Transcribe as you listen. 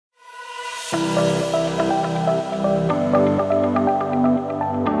Welcome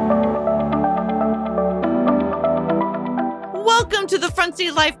to the Front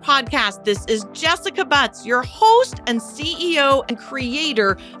Seat Life podcast. This is Jessica Butts, your host and CEO and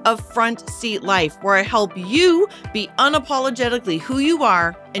creator of Front Seat Life, where I help you be unapologetically who you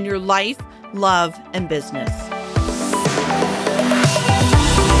are in your life, love, and business.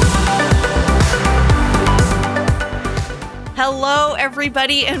 Hello,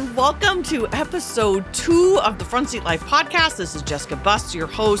 everybody, and welcome to episode 2 of the Front Seat Life podcast. This is Jessica Butts, your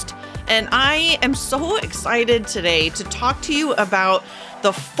host, and I am so excited today to talk to you about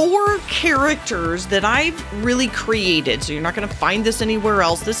the 4 characters that I've really created. So you're not going to find this anywhere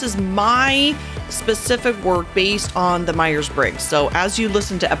else. This is my specific work based on the Meyers-Briggs. So as you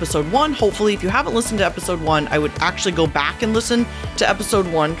listen to episode 1, hopefully if you haven't listened to episode 1, I would actually go back and listen to episode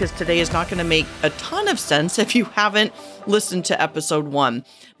 1 because today is not going to make a ton of sense if you haven't listened to episode 1.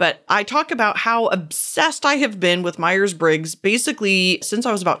 But I talk about how obsessed I have been with Meyers-Briggs basically since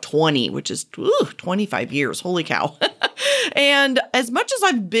I was about 20, which is 25 years. Holy cow. And as much as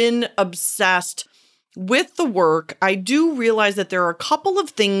I've been obsessed with the work, I do realize that there are a couple of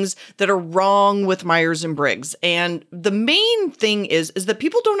things that are wrong with Myers-Briggs. And the main thing is that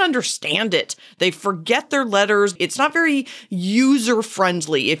people don't understand it. They forget their letters. It's not very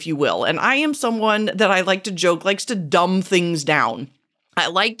user-friendly, if you will. And I am someone that I like to joke, likes to dumb things down. I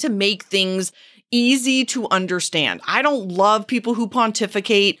like to make things easy to understand. I don't love people who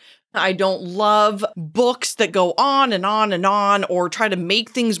pontificate. I don't love books that go on and on and on or try to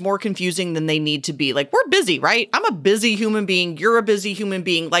make things more confusing than they need to be. Like, we're busy, right? I'm a busy human being. You're a busy human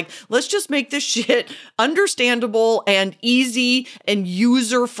being. Like, let's just make this shit understandable and easy and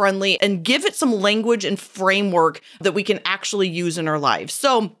user-friendly and give it some language and framework that we can actually use in our lives.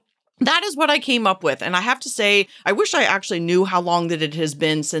 So that is what I came up with. And I have to say, I wish I actually knew how long that it has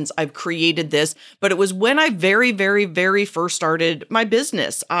been since I've created this, but it was when I very first started my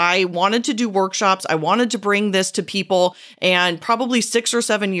business. I wanted to do workshops. I wanted to bring this to people. And probably 6 or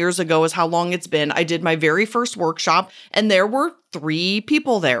 7 years ago is how long it's been. I did my very first workshop and there were 3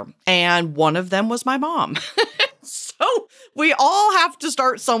 people there. And one of them was my mom. So we all have to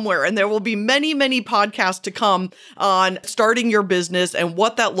start somewhere, and there will be many podcasts to come on starting your business and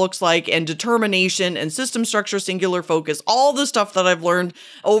what that looks like and determination and system structure, singular focus, all the stuff that I've learned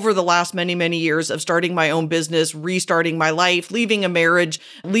over the last many years of starting my own business, restarting my life, leaving a marriage,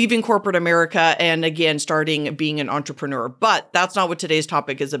 leaving corporate America, and again, starting being an entrepreneur. But that's not what today's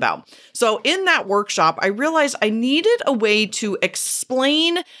topic is about. So in that workshop, I realized I needed a way to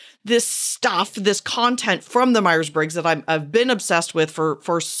explain this stuff, this content from the Myers-Briggs that I've been obsessed with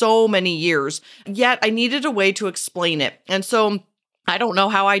for so many years, yet I needed a way to explain it. And so I don't know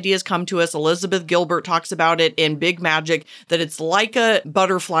how ideas come to us. Elizabeth Gilbert talks about it in Big Magic, that it's like a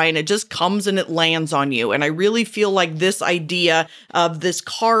butterfly and it just comes and it lands on you. And I really feel like this idea of this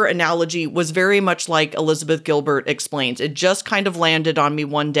car analogy was very much like Elizabeth Gilbert explains. It just kind of landed on me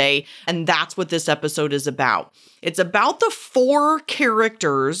one day. And that's what this episode is about. It's about the 4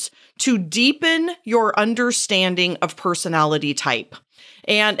 characters to deepen your understanding of personality type.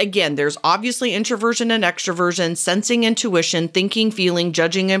 And again, there's obviously introversion and extroversion, sensing, intuition, thinking, feeling,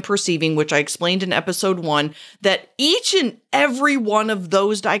 judging, and perceiving, which I explained in episode 1, that each and every one of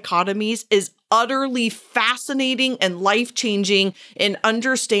those dichotomies is utterly fascinating and life-changing in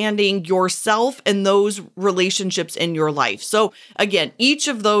understanding yourself and those relationships in your life. So again, each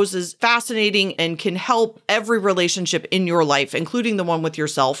of those is fascinating and can help every relationship in your life, including the one with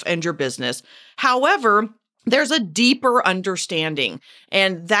yourself and your business. However, there's a deeper understanding.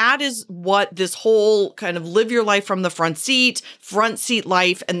 And that is what this whole kind of live your life from the front seat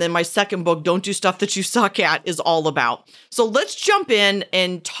life, and then my second book, Don't Do Stuff That You Suck At, is all about. So let's jump in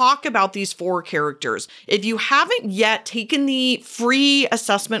and talk about these 4 characters. If you haven't yet taken the free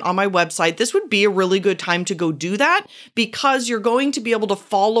assessment on my website, this would be a really good time to go do that because you're going to be able to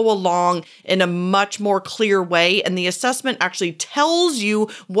follow along in a much more clear way. And the assessment actually tells you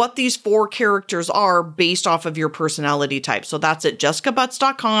what these 4 characters are based off of your personality type. So that's at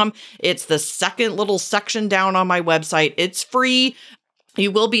jessicabutts.com. It's the second little section down on my website. It's free.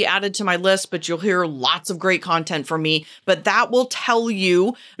 You will be added to my list, but you'll hear lots of great content from me. But that will tell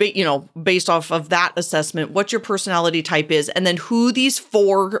you, based off of that assessment, what your personality type is, and then who these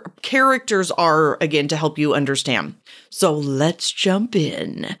 4 characters are, again, to help you understand. So let's jump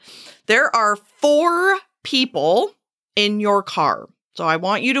in. There are 4 people in your car. So I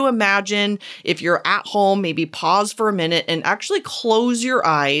want you to imagine if you're at home, maybe pause for a minute and actually close your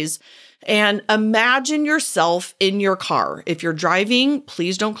eyes. And imagine yourself in your car. If you're driving,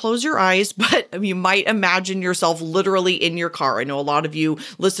 please don't close your eyes, but you might imagine yourself literally in your car. I know a lot of you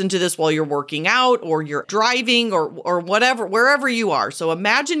listen to this while you're working out or you're driving or whatever, wherever you are. So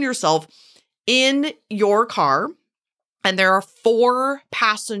imagine yourself in your car, and there are 4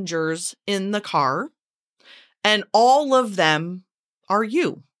 passengers in the car, and all of them are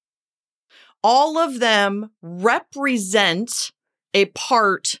you. All of them represent a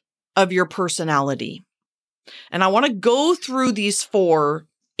part of your personality. And I want to go through these 4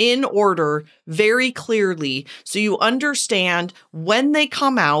 in order very clearly so you understand when they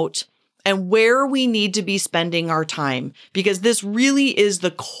come out and where we need to be spending our time, because this really is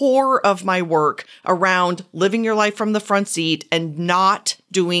the core of my work around living your life from the front seat and not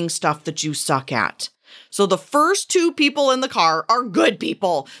doing stuff that you suck at. So the first 2 people in the car are good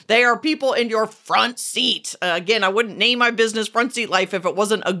people. They are people in your front seat. Again, I wouldn't name my business Front Seat Life if it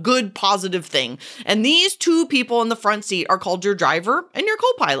wasn't a good, positive thing. And these 2 people in the front seat are called your driver and your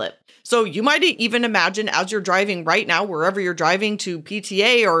co-pilot. So you might even imagine as you're driving right now, wherever you're driving to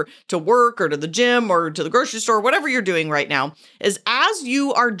PTA or to work or to the gym or to the grocery store, whatever you're doing right now, is as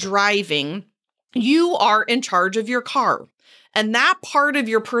you are driving, you are in charge of your car. And that part of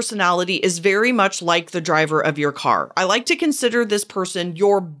your personality is very much like the driver of your car. I like to consider this person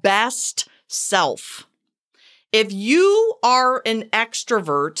your best self. If you are an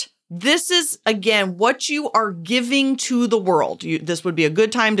extrovert, this is, again, what you are giving to the world. This would be a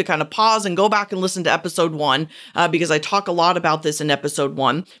good time to kind of pause and go back and listen to episode 1, because I talk a lot about this in episode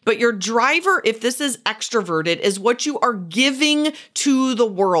 1. But your driver, if this is extroverted, is what you are giving to the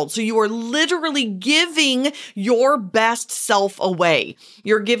world. So you are literally giving your best self away.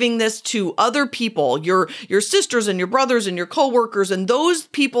 You're giving this to other people, your sisters and your brothers and your coworkers, and those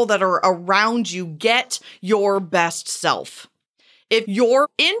people that are around you get your best self. If you're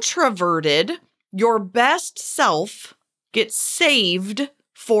introverted, your best self gets saved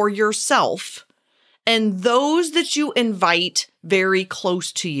for yourself and those that you invite very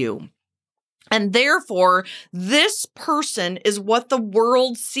close to you. And therefore, this person is what the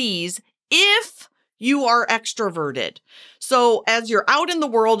world sees if you are extroverted. So as you're out in the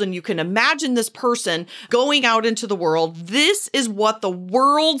world and you can imagine this person going out into the world, this is what the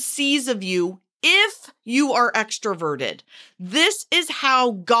world sees of you if you are extroverted. This is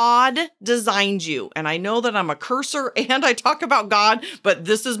how God designed you. And I know that I'm a cursor and I talk about God, but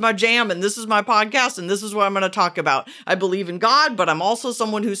this is my jam and this is my podcast and this is what I'm going to talk about. I believe in God, but I'm also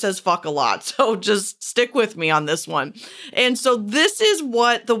someone who says fuck a lot. So just stick with me on this one. And so this is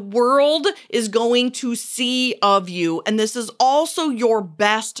what the world is going to see of you. And this is also your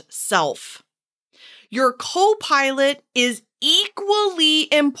best self. Your co-pilot is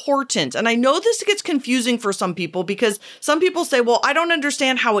equally important. And I know this gets confusing for some people because some people say, well, I don't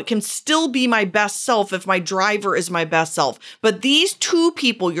understand how it can still be my best self if my driver is my best self. But these 2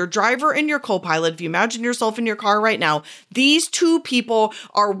 people, your driver and your co-pilot, if you imagine yourself in your car right now, these 2 people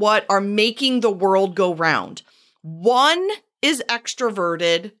are what are making the world go round. One is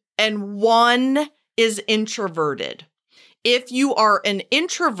extroverted and one is introverted. If you are an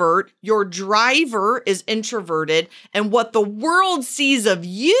introvert, your driver is introverted, and what the world sees of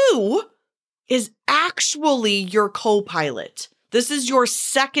you is actually your co-pilot. This is your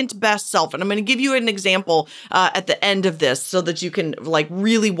second best self. And I'm going to give you an example at the end of this so that you can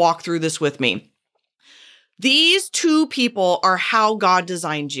really walk through this with me. These 2 people are how God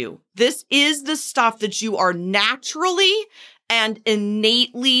designed you. This is the stuff that you are naturally and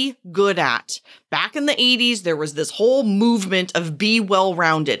innately good at. Back in the 80s, there was this whole movement of be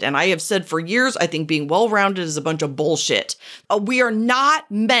well-rounded. And I have said for years, I think being well-rounded is a bunch of bullshit. We are not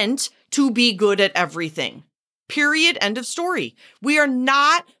meant to be good at everything. Period. End of story. We are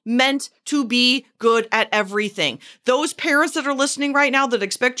not meant to be good at everything. Those parents that are listening right now that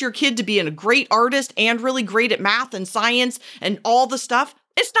expect your kid to be a great artist and really great at math and science and all the stuff,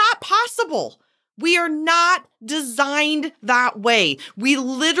 it's not possible. We are not designed that way. We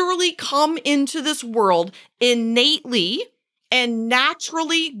literally come into this world innately and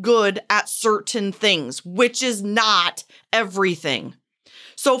naturally good at certain things, which is not everything.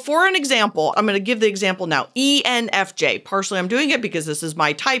 So for an example, I'm going to give the example now, ENFJ. Partially I'm doing it because this is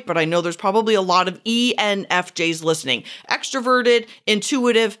my type, but I know there's probably a lot of ENFJs listening. Extroverted,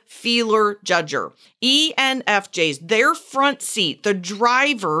 intuitive, feeler, judger. ENFJs, their front seat, the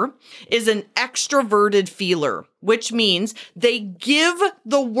driver is an extroverted feeler, which means they give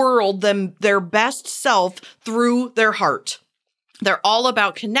the world their best self through their heart. They're all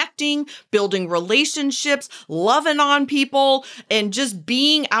about connecting, building relationships, loving on people, and just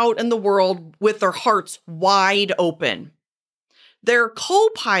being out in the world with their hearts wide open. Their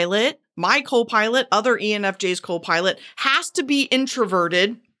co-pilot my co-pilot, other ENFJ's co-pilot, has to be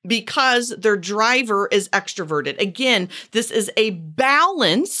introverted because their driver is extroverted. Again, this is a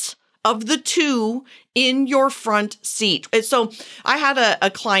balance of the two in your front seat. And so I had a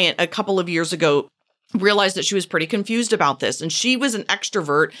client a couple of years ago realized that she was pretty confused about this, and she was an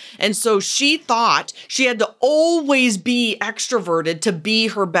extrovert. And so she thought she had to always be extroverted to be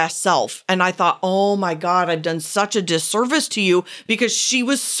her best self. And I thought, oh my God, I've done such a disservice to you, because she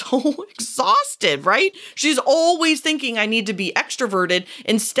was so exhausted, right? She's always thinking I need to be extroverted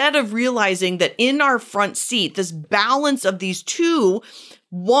instead of realizing that in our front seat, this balance of these two,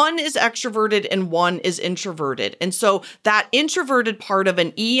 one is extroverted and one is introverted. And so that introverted part of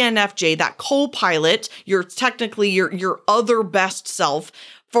an ENFJ, that co-pilot, you're technically your other best self,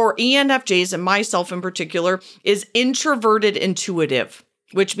 for ENFJs and myself in particular, is introverted intuitive,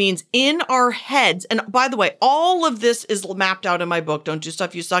 which means in our heads. And by the way, all of this is mapped out in my book, Don't Do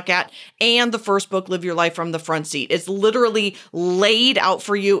Stuff You Suck At, and the first book, Live Your Life from the Front Seat. It's literally laid out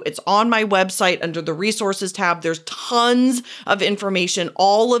for you. It's on my website under the resources tab. There's tons of information.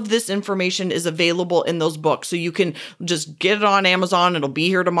 All of this information is available in those books. So you can just get it on Amazon. It'll be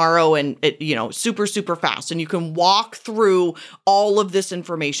here tomorrow, and it, super, super fast. And you can walk through all of this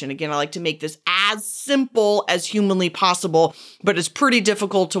information. Again, I like to make this as simple as humanly possible, but it's pretty difficult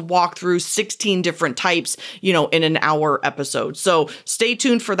to walk through 16 different types, in an hour episode. So stay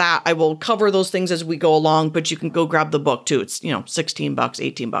tuned for that. I will cover those things as we go along, but you can go grab the book too. It's, $16,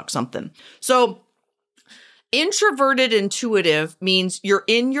 $18, something. So introverted intuitive means you're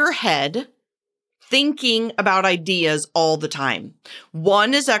in your head thinking about ideas all the time.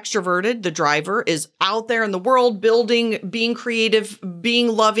 One is extroverted. The driver is out there in the world, building, being creative, being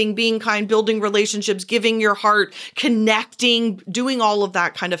loving, being kind, building relationships, giving your heart, connecting, doing all of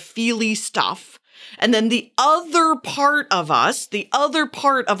that kind of feely stuff. And then the other part of us, the other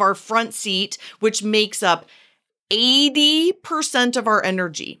part of our front seat, which makes up 80% of our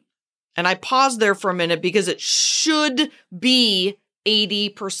energy. And I pause there for a minute because it should be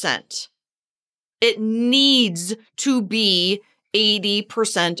 80%. It needs to be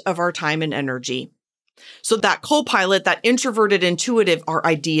 80% of our time and energy. So that co-pilot, that introverted intuitive, are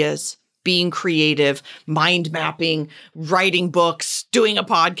ideas, being creative, mind mapping, writing books, doing a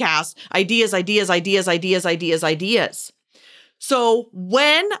podcast, ideas. So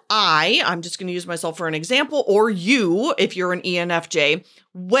when I'm just going to use myself for an example, or you, if you're an ENFJ,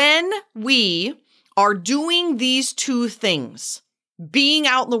 when we are doing these two things, being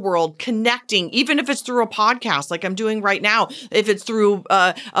out in the world, connecting, even if it's through a podcast like I'm doing right now, if it's through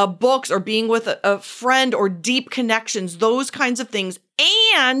books or being with a friend or deep connections, those kinds of things,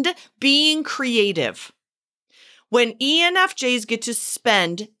 and being creative. When ENFJs get to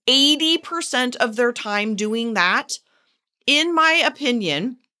spend 80% of their time doing that, in my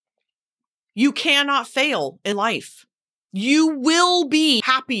opinion, you cannot fail in life. You will be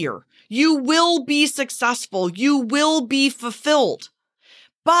happier. You will be successful. You will be fulfilled.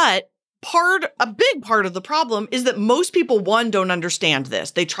 But a big part of the problem is that most people, one, don't understand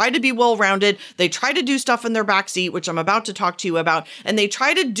this. They try to be well-rounded. They try to do stuff in their backseat, which I'm about to talk to you about. And they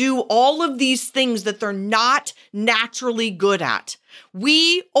try to do all of these things that they're not naturally good at.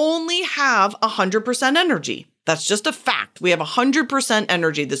 We only have 100% energy. That's just a fact. We have 100%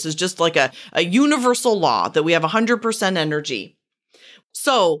 energy. This is just like a universal law that we have 100% energy.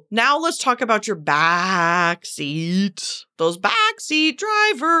 So now let's talk about your back seat. Those backseat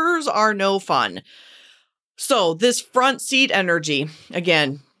drivers are no fun. So this front seat energy,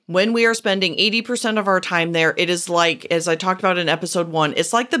 again, when we are spending 80% of our time there, it is like, as I talked about in episode 1,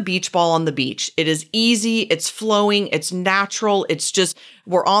 it's like the beach ball on the beach. It is easy, it's flowing, it's natural. It's just,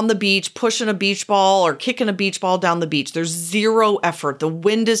 we're on the beach, pushing a beach ball or kicking a beach ball down the beach. There's zero effort. The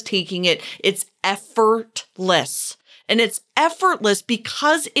wind is taking it. It's effortless. And it's effortless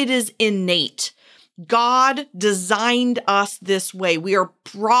because it is innate. God designed us this way. We are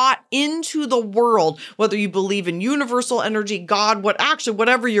brought into the world, whether you believe in universal energy, God,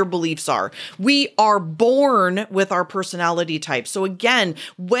 whatever your beliefs are. We are born with our personality type. So again,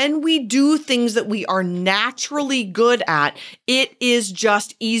 when we do things that we are naturally good at, it is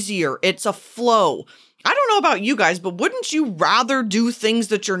just easier. It's a flow. I don't know about you guys, but wouldn't you rather do things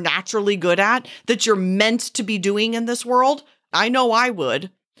that you're naturally good at, that you're meant to be doing in this world? I know I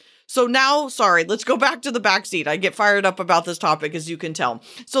would. So now, let's go back to the backseat. I get fired up about this topic, as you can tell.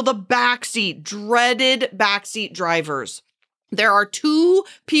 So the backseat, dreaded backseat drivers. There are two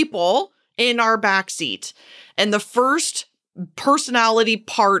people in our backseat, and the first personality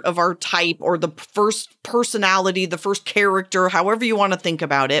part of our type, or the first personality, the first character, however you want to think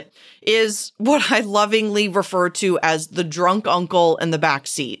about it, is what I lovingly refer to as the drunk uncle in the back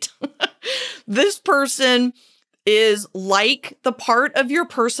seat. This person is like the part of your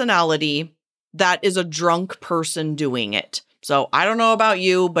personality that is a drunk person doing it. So I don't know about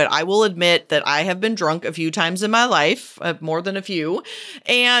you, but I will admit that I have been drunk a few times in my life, more than a few,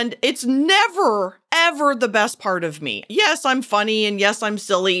 and it's never, ever the best part of me. Yes, I'm funny and yes, I'm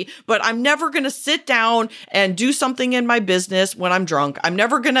silly, but I'm never going to sit down and do something in my business when I'm drunk. I'm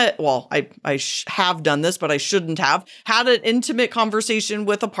never going to, well, I have done this, but I shouldn't have, had an intimate conversation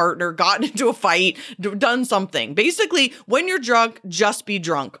with a partner, gotten into a fight, done something. Basically, when you're drunk, just be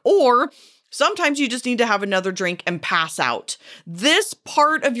drunk. Or sometimes you just need to have another drink and pass out. This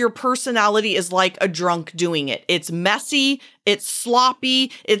part of your personality is like a drunk doing it. It's messy, it's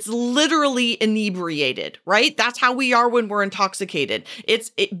sloppy, it's literally inebriated, right? That's how we are when we're intoxicated. It's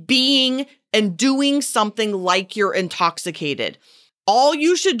being and doing something like you're intoxicated. All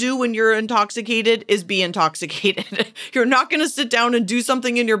you should do when you're intoxicated is be intoxicated. You're not going to sit down and do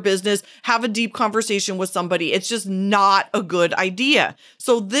something in your business, have a deep conversation with somebody. It's just not a good idea.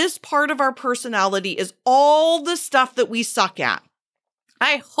 So this part of our personality is all the stuff that we suck at.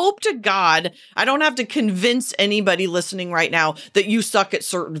 I hope to God I don't have to convince anybody listening right now that you suck at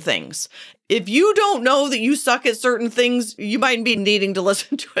certain things. If you don't know that you suck at certain things, you might be needing to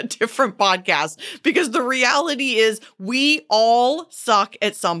listen to a different podcast, because the reality is we all suck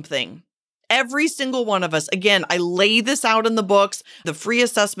at something. Every single one of us. Again, I lay this out in the books. The free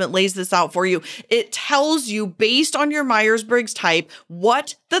assessment lays this out for you. It tells you based on your Meyers-Briggs type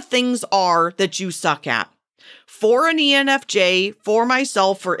what the things are that you suck at. For an ENFJ, for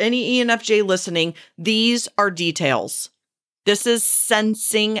myself, for any ENFJ listening, these are details. This is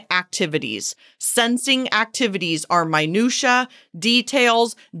sensing activities. Sensing activities are minutia,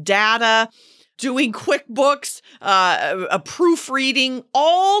 details, data, doing QuickBooks, proofreading,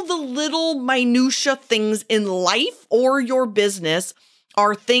 all the little minutia things in life or your business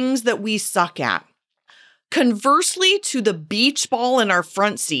are things that we suck at. Conversely to the beach ball in our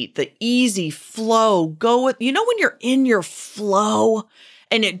front seat, the easy flow, go with, you know, when you're in your flow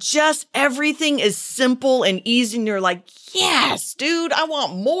and it just, everything is simple and easy and you're like, yes, dude, I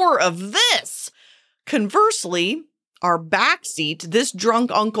want more of this. Conversely, our back seat, this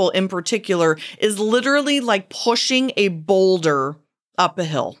drunk uncle in particular, is literally like pushing a boulder up a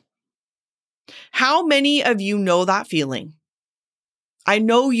hill. How many of you know that feeling? I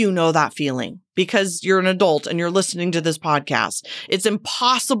know you know that feeling because you're an adult and you're listening to this podcast. It's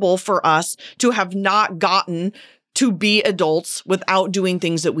impossible for us to have not gotten to be adults without doing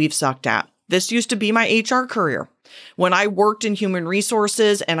things that we've sucked at. This used to be my HR career. When I worked in human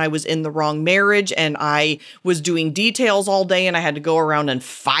resources and I was in the wrong marriage and I was doing details all day and I had to go around and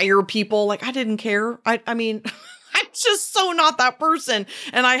fire people, like I didn't care. I mean, I'm just so not that person.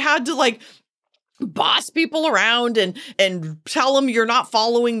 And I had to like boss people around and tell them you're not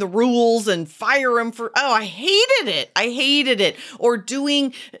following the rules and fire them for, I hated it. I hated it. Or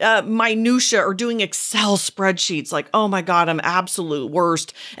doing minutia or doing Excel spreadsheets. Like, oh my God, I'm absolute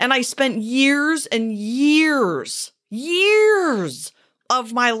worst. And I spent years and years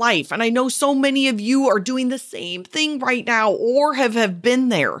of my life. And I know so many of you are doing the same thing right now or have been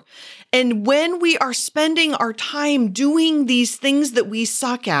there. And when we are spending our time doing these things that we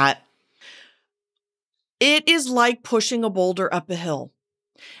suck at, it is like pushing a boulder up a hill.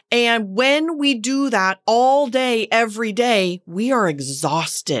 And when we do that all day, every day, we are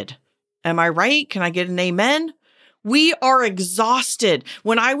exhausted. Am I right? Can I get an amen? We are exhausted.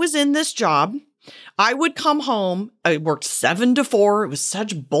 When I was in this job, I would come home. I worked 7 to 4. It was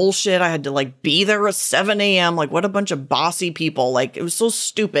such bullshit. I had to like be there at 7 a.m. Like what a bunch of bossy people. Like it was so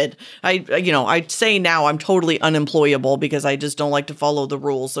stupid. I'd say now I'm totally unemployable because I just don't like to follow the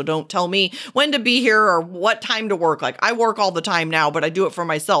rules. So don't tell me when to be here or what time to work. Like I work all the time now, but I do it for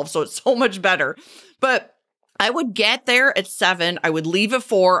myself. So it's so much better. But I would get there at 7. I would leave at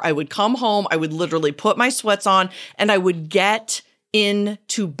 4. I would come home. I would literally put my sweats on and I would get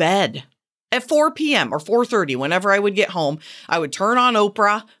into bed. At 4 p.m. or 4:30, whenever I would get home, I would turn on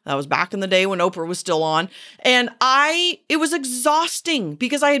Oprah. That was back in the day when Oprah was still on. And it was exhausting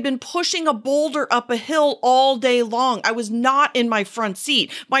because I had been pushing a boulder up a hill all day long. I was not in my front seat.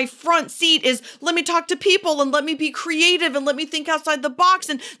 My front seat is let me talk to people and let me be creative and let me think outside the box.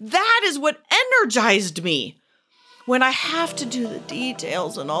 And that is what energized me. When I have to do the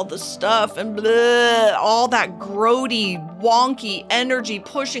details and all the stuff and blah, all that grody, wonky energy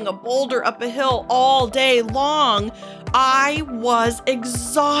pushing a boulder up a hill all day long, I was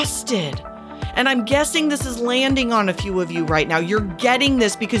exhausted. And I'm guessing this is landing on a few of you right now. You're getting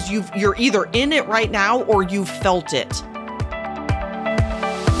this because you're either in it right now or you've felt it.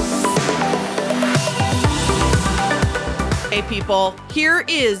 Hey people, here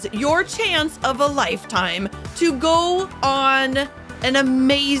is your chance of a lifetime to go on an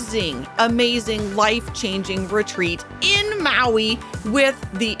amazing, life-changing retreat in Maui with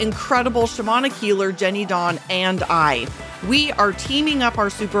the incredible shamanic healer, Jenny Dawn, and I. We are teaming up our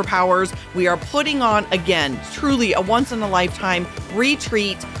superpowers. We are putting on, again, truly a once-in-a-lifetime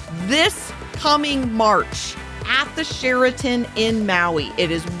retreat this coming March at the Sheraton in Maui.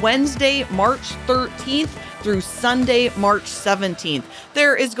 It is Wednesday, March 13th through Sunday, March 17th.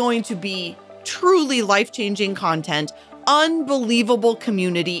 There is going to be truly life-changing content, unbelievable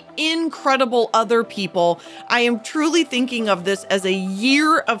community, incredible other people. I am truly thinking of this as a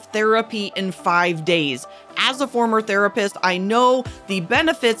year of therapy in 5 days. As a former therapist, I know the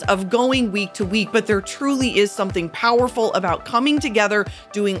benefits of going week to week, but there truly is something powerful about coming together,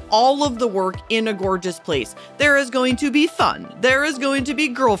 doing all of the work in a gorgeous place. There is going to be fun. There is going to be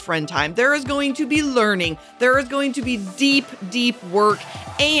girlfriend time. There is going to be learning. There is going to be deep work,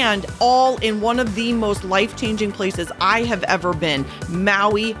 and all in one of the most life-changing places I have ever been,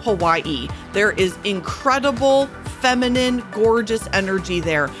 Maui, Hawaii. There is incredible feminine, gorgeous energy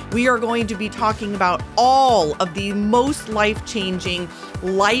there. We are going to be talking about all of the most life-changing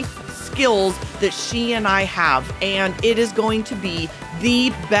life skills that she and I have, and it is going to be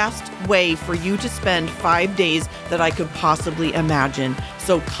the best way for you to spend 5 days that I could possibly imagine.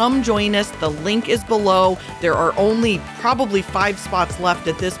 So come join us. The link is below. There are only probably 5 spots left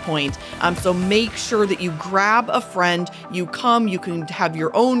at this point. So make sure that you grab a friend, you come, you can have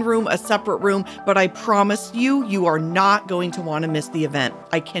your own room, a separate room, but I promise you, you are not going to want to miss the event.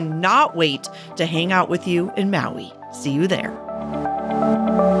 I cannot wait to hang out with you in Maui. See you there.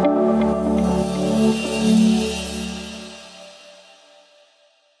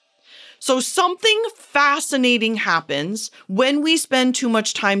 So something fascinating happens when we spend too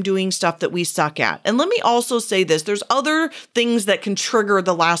much time doing stuff that we suck at. And let me also say this, there's other things that can trigger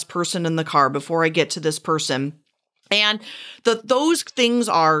the last person in the car before I get to this person. And those things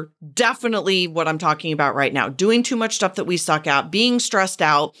are definitely what I'm talking about right now. Doing too much stuff that we suck at, being stressed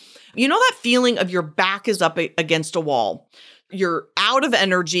out. You know that feeling of your back is up against a wall? You're out of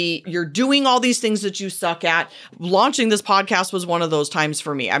energy. You're doing all these things that you suck at. Launching this podcast was one of those times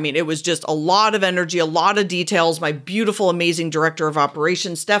for me. I mean, it was just a lot of energy, a lot of details. My beautiful, amazing director of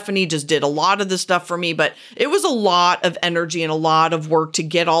operations, Stephanie, just did a lot of this stuff for me, but it was a lot of energy and a lot of work to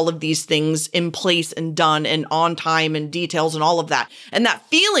get all of these things in place and done and on time and details and all of that. And that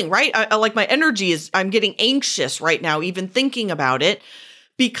feeling, right? I like my energy I'm getting anxious right now, even thinking about it,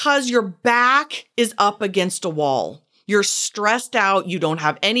 because your back is up against a wall. You're stressed out. You don't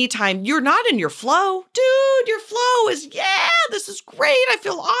have any time. You're not in your flow. Dude, your flow is, this is great. I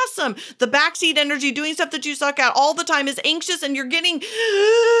feel awesome. The backseat energy, doing stuff that you suck at all the time, is anxious, and you're getting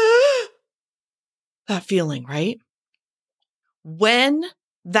that feeling, right? When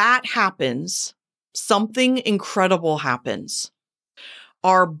that happens, something incredible happens.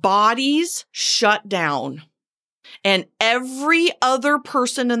 Our bodies shut down. And every other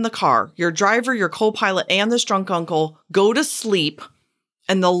person in the car, your driver, your co-pilot, and this drunk uncle, go to sleep,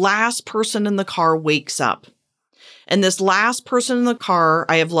 and the last person in the car wakes up. And this last person in the car,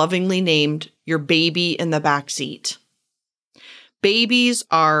 I have lovingly named your baby in the back seat. Babies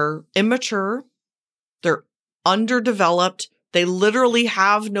are immature. They're underdeveloped. They literally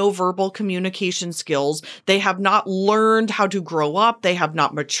have no verbal communication skills. They have not learned how to grow up. They have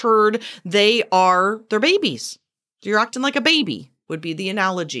not matured. They're babies. You're acting like a baby, would be the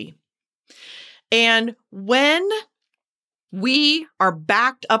analogy. And when we are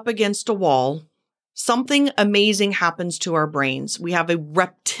backed up against a wall, something amazing happens to our brains. We have a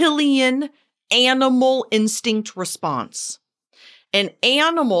reptilian animal instinct response. And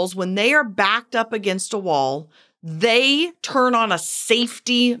animals, when they are backed up against a wall, they turn on a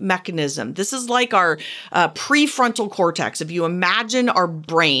safety mechanism. This is like our prefrontal cortex. If you imagine our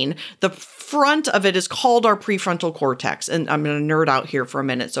brain, the front of it is called our prefrontal cortex. And I'm going to nerd out here for a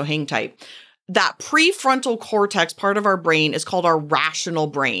minute, so hang tight. That prefrontal cortex part of our brain is called our rational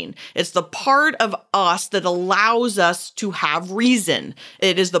brain. It's the part of us that allows us to have reason.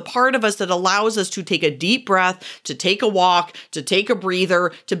 It is the part of us that allows us to take a deep breath, to take a walk, to take a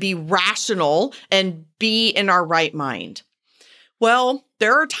breather, to be rational and be in our right mind. Well,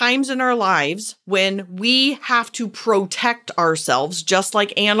 there are times in our lives when we have to protect ourselves, just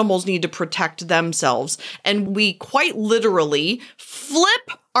like animals need to protect themselves. And we quite literally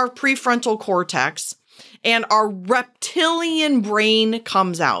flip our prefrontal cortex and our reptilian brain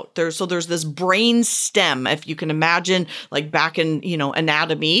comes out. There's this brain stem, if you can imagine, like back in,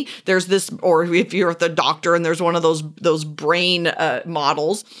 anatomy, there's this, or if you're the doctor and there's one of those brain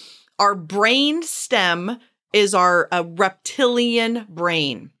models, our brain stem is our reptilian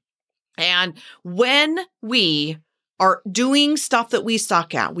brain. And when we are doing stuff that we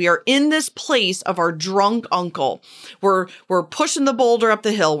suck at, we are in this place of our drunk uncle. We're pushing the boulder up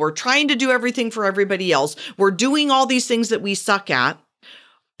the hill. We're trying to do everything for everybody else. We're doing all these things that we suck at.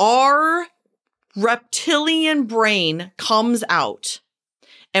 Our reptilian brain comes out.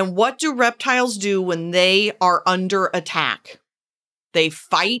 And what do reptiles do when they are under attack? They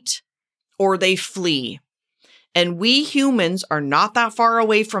fight or they flee. And we humans are not that far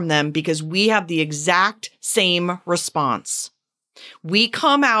away from them because we have the exact same response. We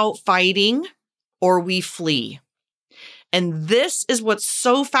come out fighting or we flee. And this is what's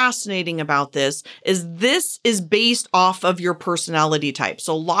so fascinating about this is based off of your personality type.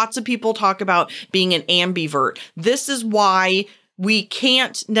 So lots of people talk about being an ambivert. This is why we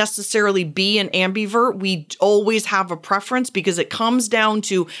can't necessarily be an ambivert. We always have a preference because it comes down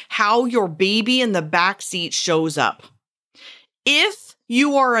to how your baby in the backseat shows up. If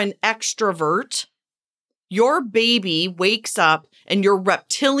you are an extrovert, your baby wakes up and your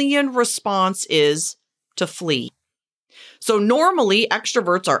reptilian response is to flee. So normally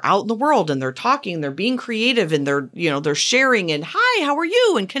extroverts are out in the world and they're talking, they're being creative and they're sharing and hi, how are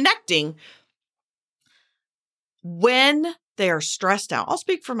you? And connecting. When they are stressed out, I'll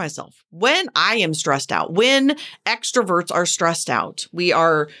speak for myself. When I am stressed out, when extroverts are stressed out,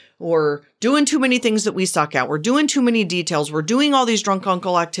 we're doing too many things that we suck at. We're doing too many details. We're doing all these drunk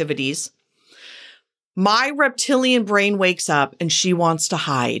uncle activities. My reptilian brain wakes up and she wants to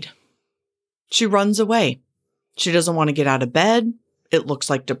hide. She runs away. She doesn't want to get out of bed. It looks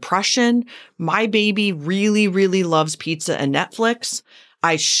like depression. My baby really, really loves pizza and Netflix.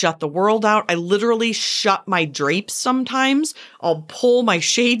 I shut the world out. I literally shut my drapes sometimes. I'll pull my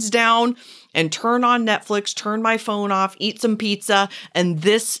shades down and turn on Netflix, turn my phone off, eat some pizza. And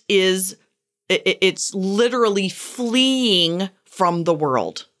it's literally fleeing from the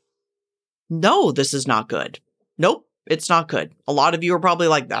world. No, this is not good. Nope, it's not good. A lot of you are probably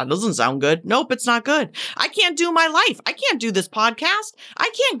like, that doesn't sound good. Nope, it's not good. I can't do my life. I can't do this podcast.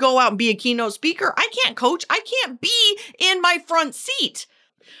 I can't go out and be a keynote speaker. I can't coach. I can't be in my front seat.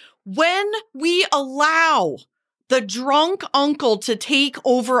 When we allow the drunk uncle to take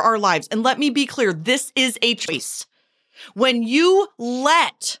over our lives, and let me be clear, this is a choice. When you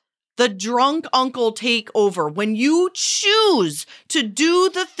let the drunk uncle take over, when you choose to do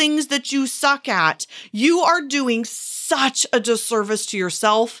the things that you suck at, you are doing such a disservice to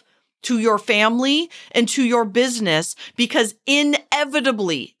yourself, to your family, and to your business, because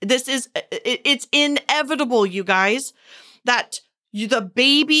inevitably, it's inevitable, you guys, that the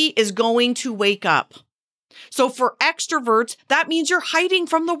baby is going to wake up. So for extroverts, that means you're hiding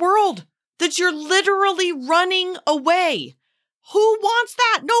from the world, that you're literally running away. Who wants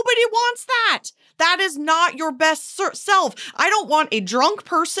that? Nobody wants that. That is not your best self. I don't want a drunk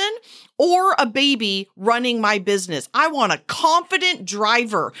person or a baby running my business. I want a confident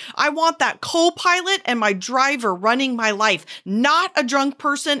driver. I want that co-pilot and my driver running my life, not a drunk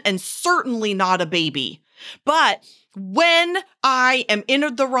person and certainly not a baby. But when I am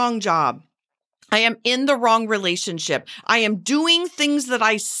in the wrong job, I am in the wrong relationship, I am doing things that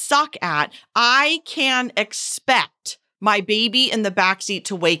I suck at, I can expect my baby in the backseat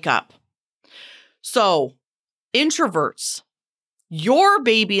to wake up. So, introverts, your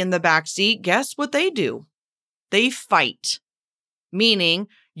baby in the backseat, guess what they do? They fight, meaning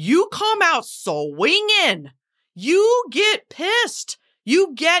you come out swinging. You get pissed.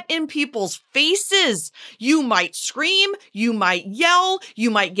 You get in people's faces. You might scream. You might yell. You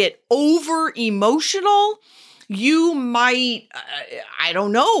might get over emotional. You might, I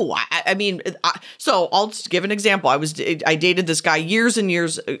don't know. So I'll just give an example. I dated this guy years and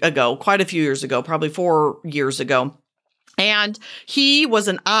years ago, quite a few years ago, probably 4 years ago. And he was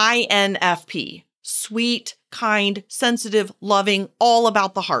an INFP, sweet, kind, sensitive, loving, all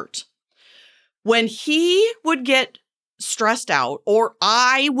about the heart. When he would get stressed out or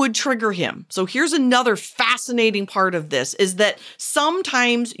I would trigger him. So here's another fascinating part of this is that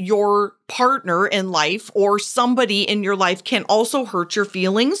sometimes your partner in life or somebody in your life can also hurt your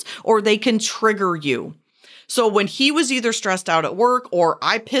feelings or they can trigger you. So when he was either stressed out at work or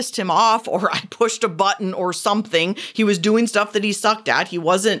I pissed him off or I pushed a button or something, he was doing stuff that he sucked at. He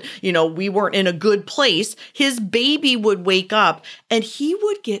wasn't, we weren't in a good place. His baby would wake up and he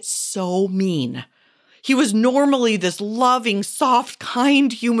would get so mean. He was normally this loving, soft,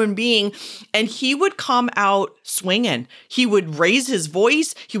 kind human being, and he would come out swinging. He would raise his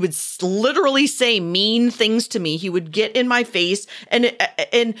voice. He would literally say mean things to me. He would get in my face, and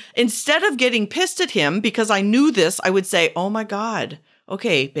instead of getting pissed at him, because I knew this, I would say, oh my God,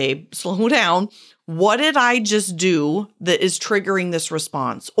 okay, babe, slow down. What did I just do that is triggering this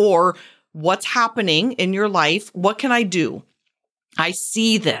response? Or what's happening in your life? What can I do? I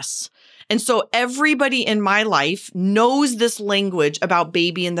see this. And so everybody in my life knows this language about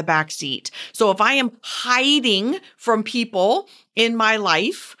baby in the backseat. So if I am hiding from people in my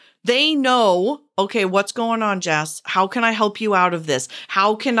life, they know, okay, what's going on, Jess? How can I help you out of this?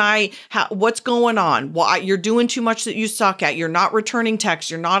 What's going on? Well, you're doing too much that you suck at. You're not returning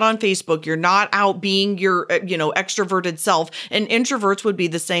texts. You're not on Facebook. You're not out being your, extroverted self. And introverts would be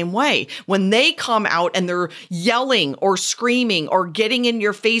the same way. When they come out and they're yelling or screaming or getting in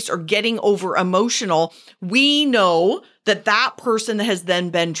your face or getting over emotional, we know that person has then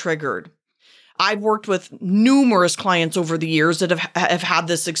been triggered. I've worked with numerous clients over the years that have had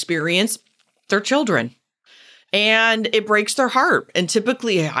this experience. They're children. And it breaks their heart. And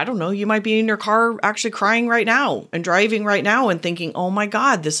typically, I don't know, you might be in your car actually crying right now and driving right now and thinking, oh my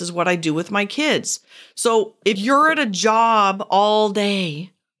God, this is what I do with my kids. So if you're at a job all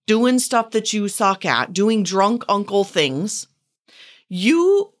day doing stuff that you suck at, doing drunk uncle things,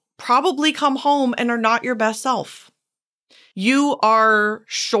 you probably come home and are not your best self. You are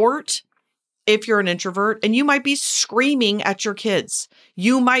short if you're an introvert, and you might be screaming at your kids.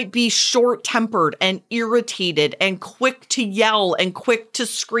 You might be short-tempered and irritated and quick to yell and quick to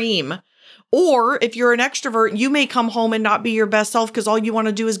scream. Or if you're an extrovert, you may come home and not be your best self because all you want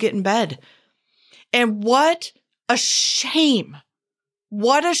to do is get in bed. And what a shame.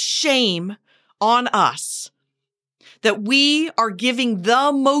 What a shame on us that we are giving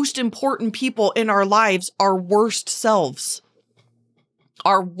the most important people in our lives our worst selves.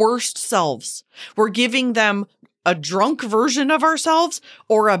 Our worst selves. We're giving them a drunk version of ourselves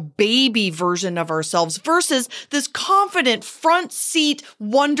or a baby version of ourselves versus this confident front seat,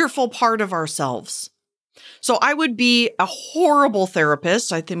 wonderful part of ourselves. So I would be a horrible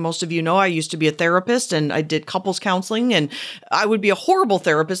therapist. I think most of you know I used to be a therapist and I did couples counseling, and I would be a horrible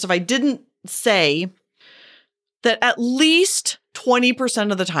therapist if I didn't say that at least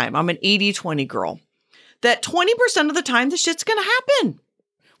 20% of the time, I'm an 80-20 girl, that 20% of the time the shit's going to happen.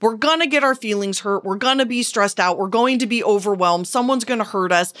 We're going to get our feelings hurt. We're going to be stressed out. We're going to be overwhelmed. Someone's going to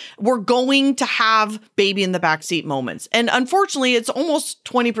hurt us. We're going to have baby in the backseat moments. And unfortunately, it's almost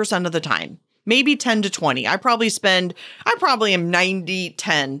 20% of the time, maybe 10 to 20. I probably am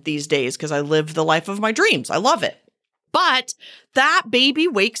 90-10 these days because I live the life of my dreams. I love it. But that baby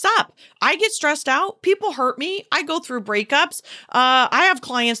wakes up. I get stressed out. People hurt me. I go through breakups. I have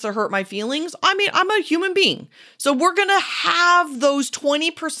clients that hurt my feelings. I mean, I'm a human being. So we're going to have those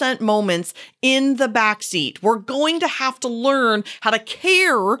 20% moments in the backseat. We're going to have to learn how to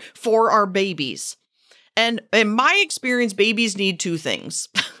care for our babies. And in my experience, babies need two things.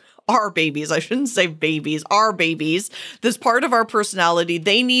 Our babies, I shouldn't say babies, our babies, this part of our personality,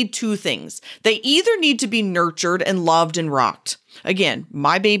 they need two things. They either need to be nurtured and loved and rocked. Again,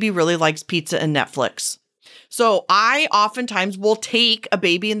 my baby really likes pizza and Netflix. So I oftentimes will take a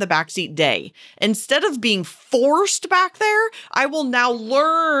baby in the backseat day. Instead of being forced back there, I will now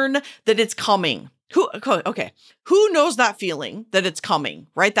learn that it's coming. Who knows that feeling that it's coming,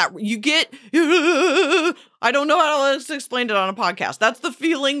 right? That you get, I don't know how to explain it on a podcast. That's the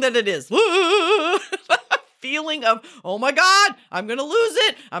feeling that it is. Feeling of, oh my God, I'm going to lose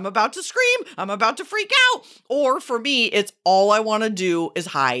it. I'm about to scream. I'm about to freak out. Or for me, it's all I want to do is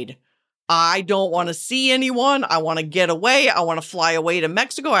hide. I don't want to see anyone. I want to get away. I want to fly away to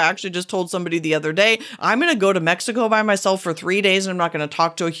Mexico. I actually just told somebody the other day, I'm going to go to Mexico by myself for 3 days and I'm not going to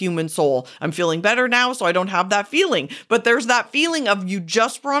talk to a human soul. I'm feeling better now, so I don't have that feeling. But there's that feeling of you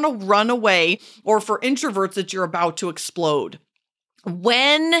just want to run away, or for introverts that you're about to explode.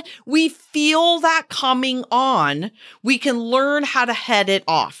 When we feel that coming on, we can learn how to head it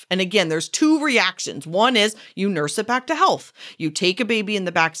off. And again, there's two reactions. One is you nurse it back to health. You take a baby in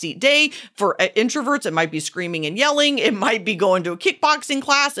the backseat day. For introverts, it might be screaming and yelling. It might be going to a kickboxing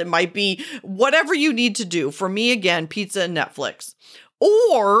class. It might be whatever you need to do. For me, again, pizza and Netflix.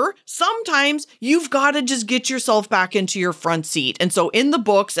 Or sometimes you've got to just get yourself back into your front seat. And so in the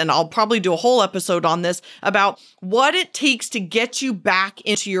books, and I'll probably do a whole episode on this about what it takes to get you back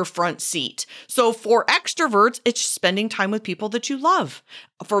into your front seat. So for extroverts, it's spending time with people that you love.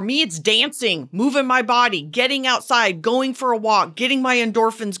 For me, it's dancing, moving my body, getting outside, going for a walk, getting my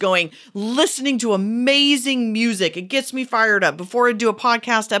endorphins going, listening to amazing music. It gets me fired up. Before I do a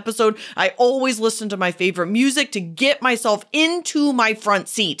podcast episode, I always listen to my favorite music to get myself into my front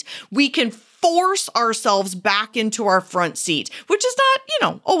seat. We can force ourselves back into our front seat, which is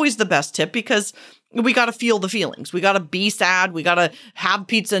not, always the best tip, because we got to feel the feelings. We got to be sad. We got to have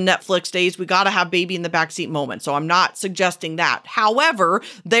pizza and Netflix days. We got to have baby in the backseat moments. So I'm not suggesting that. However,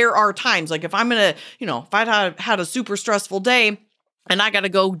 there are times like if I'm going to, if I had a super stressful day and I got to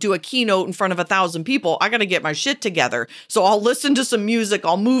go do a keynote in front of 1,000 people, I got to get my shit together. So I'll listen to some music.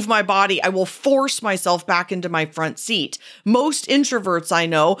 I'll move my body. I will force myself back into my front seat. Most introverts I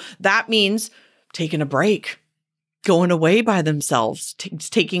know, that means taking a break, going away by themselves,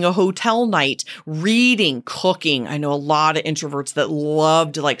 taking a hotel night, reading, cooking. I know a lot of introverts that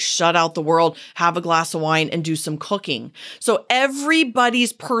love to shut out the world, have a glass of wine, and do some cooking. So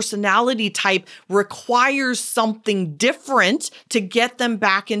everybody's personality type requires something different to get them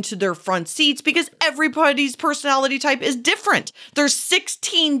back into their front seats because everybody's personality type is different. There's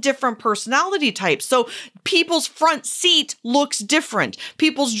 16 different personality types. So people's front seat looks different.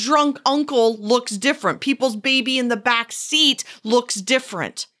 People's drunk uncle looks different. People's baby in the back seat looks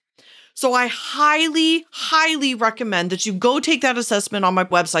different. So I highly, highly recommend that you go take that assessment on my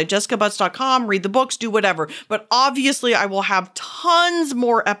website, jessicabutts.com, read the books, do whatever. But obviously I will have tons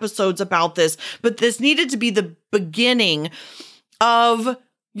more episodes about this, but this needed to be the beginning of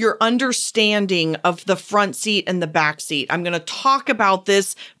your understanding of the front seat and the back seat. I'm going to talk about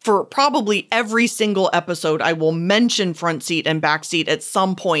this for probably every single episode. I will mention front seat and back seat at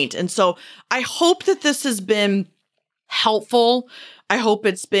some point. And so I hope that this has been helpful. I hope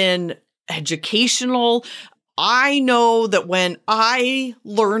it's been educational. I know that when I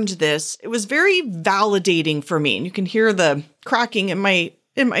learned this, it was very validating for me. And you can hear the cracking in my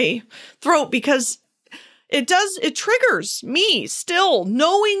throat because it triggers me still,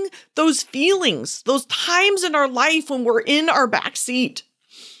 knowing those feelings, those times in our life when we're in our back seat.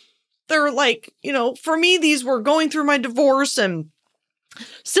 They're for me, these were going through my divorce and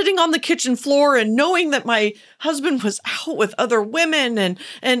sitting on the kitchen floor and knowing that my husband was out with other women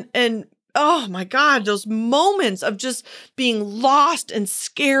and oh my God, those moments of just being lost and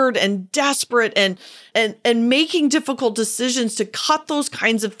scared and desperate and making difficult decisions to cut those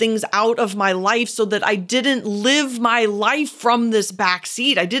kinds of things out of my life so that I didn't live my life from this back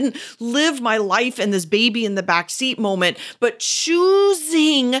seat. I didn't live my life in this baby in the back seat moment, but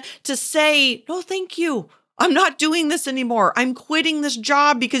choosing to say, no, thank you. I'm not doing this anymore. I'm quitting this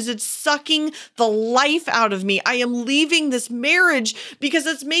job because it's sucking the life out of me. I am leaving this marriage because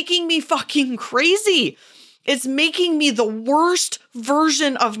it's making me fucking crazy. It's making me the worst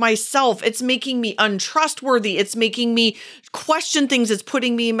version of myself. It's making me untrustworthy. It's making me question things. It's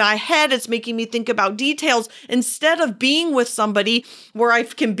putting me in my head. It's making me think about details instead of being with somebody where I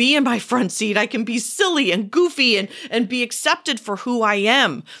can be in my front seat. I can be silly and goofy and be accepted for who I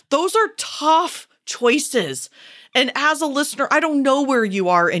am. Those are tough choices. And as a listener, I don't know where you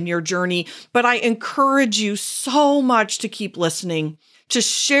are in your journey, but I encourage you so much to keep listening, to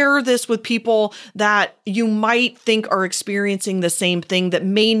share this with people that you might think are experiencing the same thing that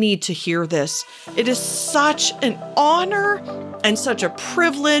may need to hear this. It is such an honor and such a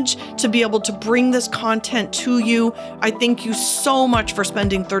privilege to be able to bring this content to you. I thank you so much for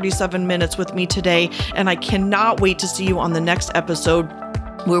spending 37 minutes with me today, and I cannot wait to see you on the next episode,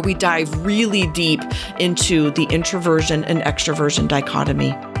 where we dive really deep into the introversion and extroversion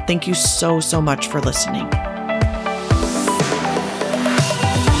dichotomy. Thank you so, so much for listening.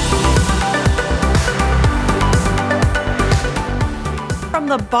 From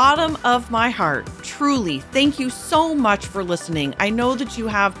the bottom of my heart, truly, thank you so much for listening. I know that you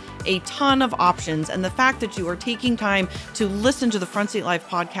have a ton of options, and the fact that you are taking time to listen to the Front Seat Life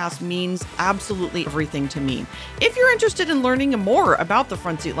podcast means absolutely everything to me. If you're interested in learning more about the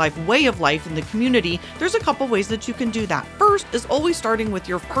Front Seat Life way of life in the community, there's a couple ways that you can do that. First is always starting with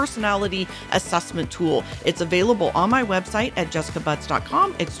your personality assessment tool. It's available on my website at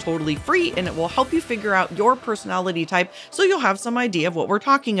jessicabutts.com. It's totally free, and it will help you figure out your personality type so you'll have some idea of what we're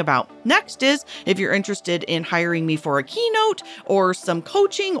talking about. Next is, if you're interested in hiring me for a keynote or some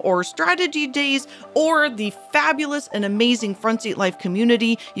coaching or strategy days or the fabulous and amazing Front Seat Life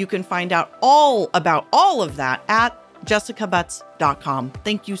community, you can find out all about all of that at jessicabutts.com.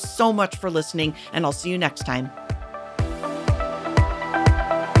 Thank you so much for listening, and I'll see you next time.